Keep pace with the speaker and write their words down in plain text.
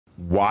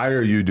Why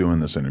are you doing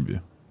this interview?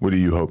 What are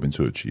you hoping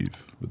to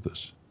achieve with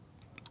this?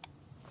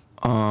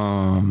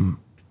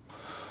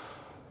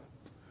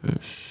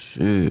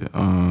 Shit.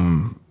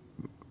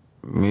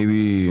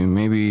 Maybe.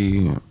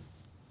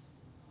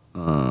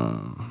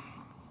 I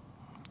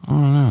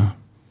don't know.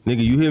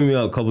 Nigga, you hit me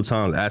up a couple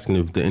times asking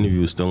if the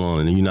interview is still on,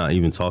 and you're not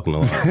even talking a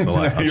lot. So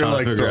like, I'm You're trying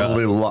like to figure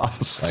totally out.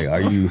 lost. Like,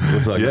 are you?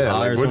 What's like? Yeah,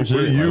 like, what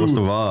are you? Like, what's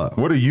the vibe?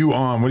 What are you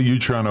on? What are you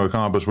trying to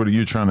accomplish? What are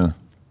you trying to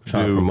do?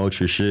 Promote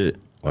your shit.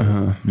 Like,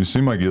 You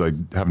seem like you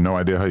like have no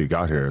idea how you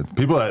got here.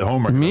 People at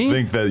home are gonna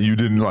think that you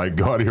didn't like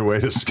go out of your way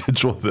to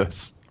schedule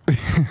this.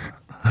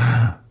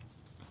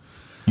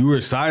 You were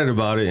excited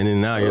about it, and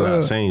then now you're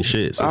not saying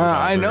shit. So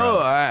I know,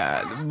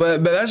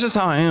 but that's just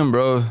how I am,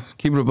 bro.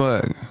 Keep it a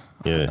buck.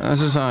 Yeah, that's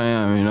just how I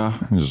am, you know.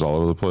 You're just all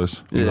over the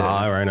place. You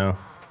high right now?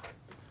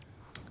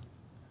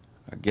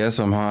 I guess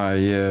I'm high.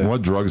 Yeah.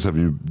 What drugs have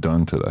you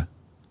done today?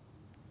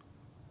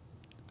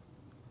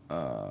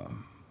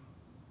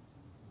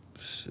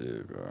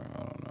 Shit, bro. I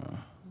don't know.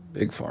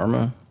 Big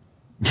Pharma.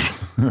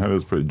 That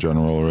is pretty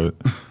general, right?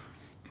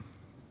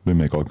 They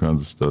make all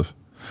kinds of stuff.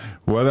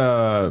 What?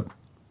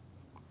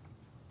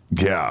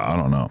 Yeah, I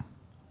don't know.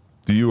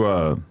 Do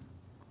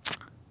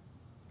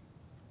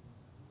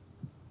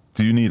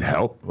you need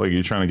help? Like, are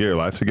you trying to get your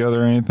life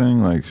together or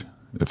anything? Like,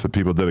 if the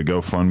people did a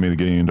GoFundMe to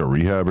get you into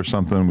rehab or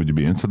something, would you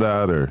be into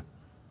that? Or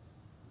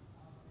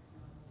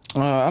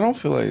I don't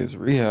feel like it's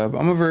rehab.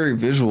 I'm a very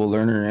visual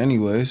learner,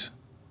 anyways.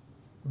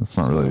 it's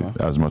not really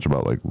as much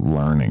about like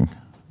learning,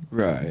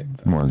 right?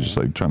 It's more just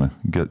like trying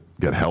to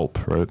get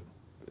help, right?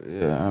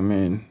 Yeah, I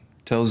mean,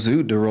 tell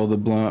Zoot to roll the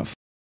blunt.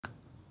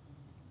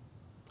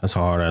 That's a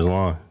hard ass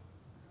line.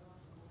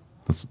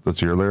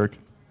 That's your lyric.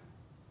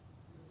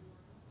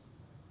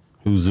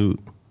 Who's Zoot?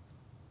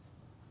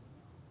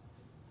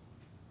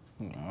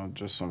 No,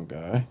 just some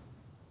guy.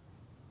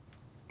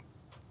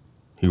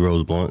 He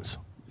rolls blunts.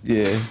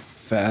 Yeah,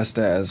 fast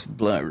ass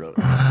blunt roller.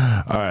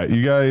 All right,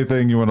 you got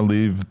anything you want to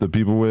leave the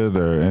people with,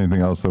 or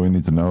anything else that we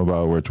need to know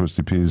about where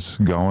Twisty P's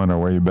going, or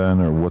where you've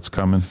been, or what's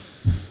coming?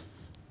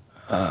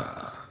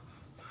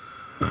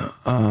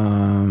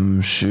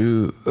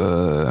 Shoot.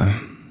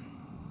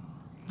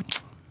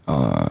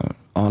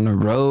 On the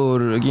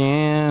road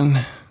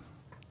again.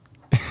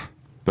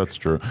 That's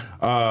true.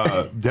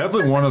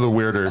 Definitely one of the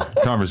weirder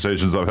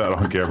conversations I've had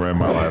on camera in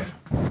my life.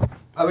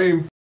 I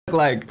mean,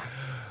 like,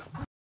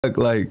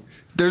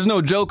 there's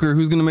no Joker.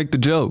 Who's gonna make the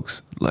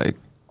jokes? Like,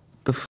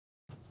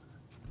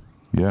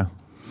 Yeah,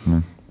 I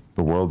mean,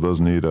 the world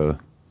does need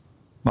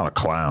not a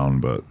clown,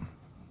 but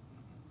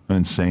an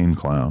insane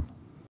clown.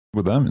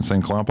 With them,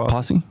 insane clown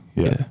posse?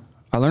 Yeah.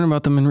 I learned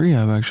about them in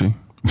rehab, actually.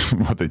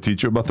 What, they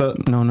teach you about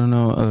that?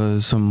 No.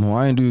 Some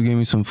Hawaiian dude gave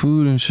me some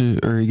food and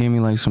shit, or he gave me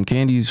like some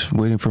candies,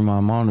 waiting for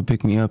my mom to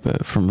pick me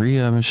up from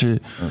rehab and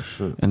shit. Oh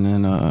shit! And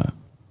then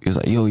he was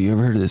like, "Yo, you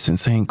ever heard of this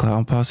insane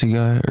clown posse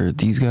guy or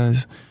these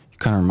guys? You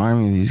kind of remind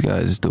me of these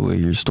guys the way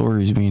your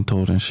story's being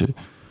told and shit."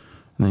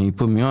 And then he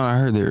put me on. I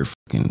heard they're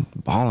fucking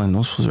balling.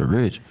 Those fools are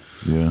rich.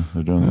 Yeah,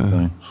 they're doing their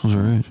thing. Those fools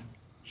are rich.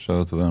 Shout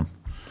out to them.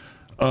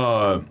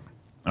 All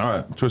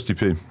right, Twisty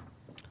P.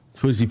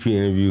 Twisty P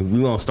interview.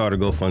 We gonna start a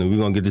GoFundMe. We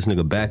gonna get this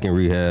nigga back in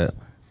rehab.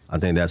 I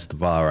think that's the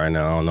vibe right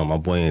now. I don't know. My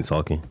boy ain't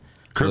talking.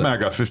 Kurt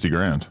Mack got 50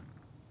 grand.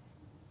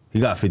 He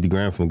got 50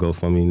 grand from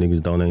GoFundMe.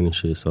 Niggas donating and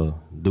shit. So,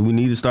 do we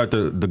need to start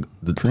the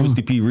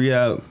Twisty P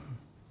rehab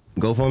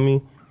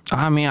GoFundMe?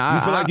 I mean,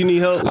 you feel like you need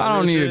help? I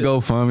don't need a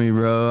GoFundMe,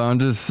 bro. I'm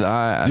just.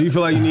 Do you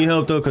feel like you need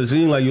help though? Cause it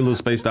seems like you're a little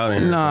spaced out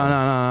in here. No,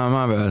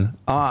 my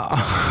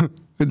bad.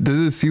 Does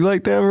it seem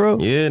like that, bro?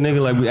 Yeah, nigga,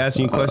 like we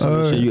asking you questions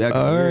and shit, you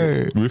acting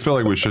weird. We feel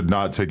like we should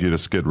not take you to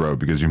Skid Row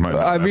because you might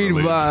not. I mean,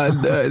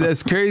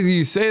 that's crazy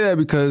you say that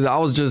because I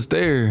was just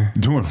there.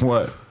 Doing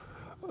what?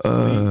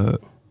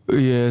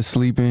 Yeah,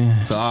 sleeping.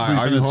 So,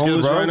 are you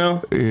homeless right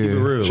now? Yeah. Keep it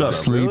real. Shut up,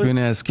 sleeping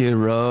at Skid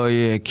Row,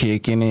 yeah,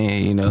 kicking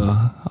it, you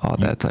know, all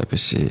that type of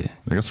shit.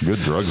 They got some good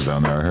drugs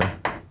down there,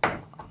 I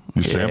hear.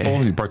 You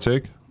sample? You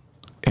partake?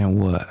 And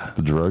what?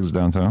 The drugs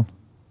downtown?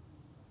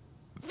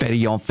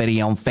 Fetty on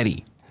Fetty on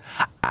Fetty.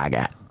 I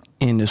got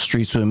in the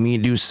streets with me,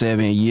 do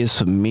 7 years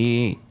for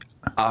me.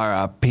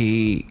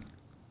 R.I.P.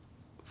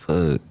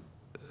 Fuck.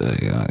 I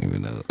don't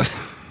even know.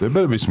 There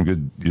better be some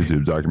good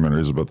YouTube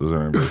documentaries about this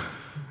interview.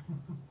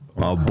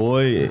 My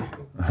boy.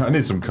 I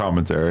need some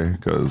commentary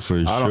because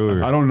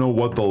I don't know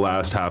what the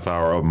last half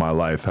hour of my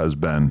life has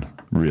been,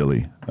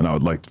 really. And I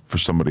would like for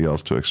somebody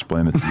else to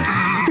explain it to me.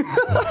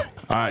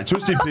 All right,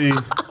 Twisty P,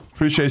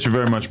 appreciate you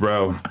very much,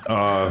 bro.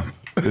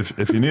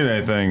 If you need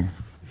anything,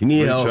 if you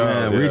need help,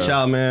 man, reach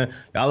out, man.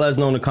 Y'all let us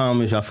know in the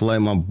comments. I feel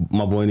like my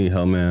boy need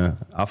help, man.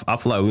 I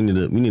feel like we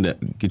need to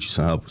get you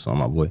some help or something,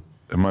 my boy.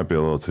 It might be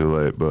a little too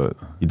late, but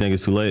you think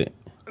it's too late?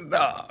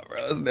 Nah,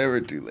 bro, it's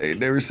never too late.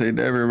 Never say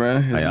never,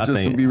 man. It's I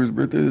just some Bieber's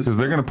birthdays. Because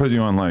they're gonna put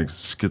you on like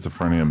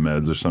schizophrenia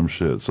meds or some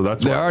shit. So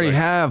that's they why, already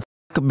have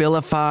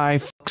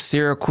Abilify,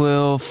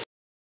 Seroquel,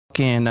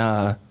 fucking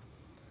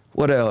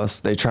what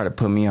else? They try to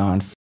put me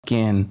on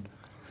fucking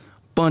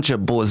bunch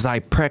of bull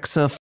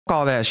Zyprexa,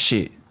 all that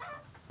shit.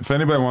 If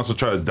anybody wants to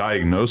try to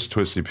diagnose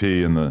Twisty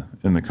P in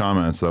the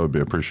comments, that would be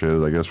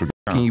appreciated. I guess we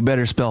can you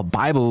better spell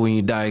Bible when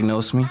you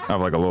diagnose me?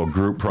 Have like a little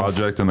group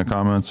project in the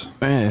comments.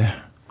 Yeah.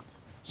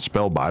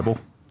 Spell Bible.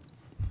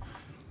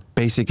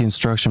 Basic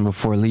instruction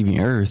before leaving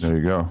Earth. There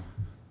you go.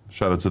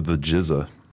 Shout out to the Jizza.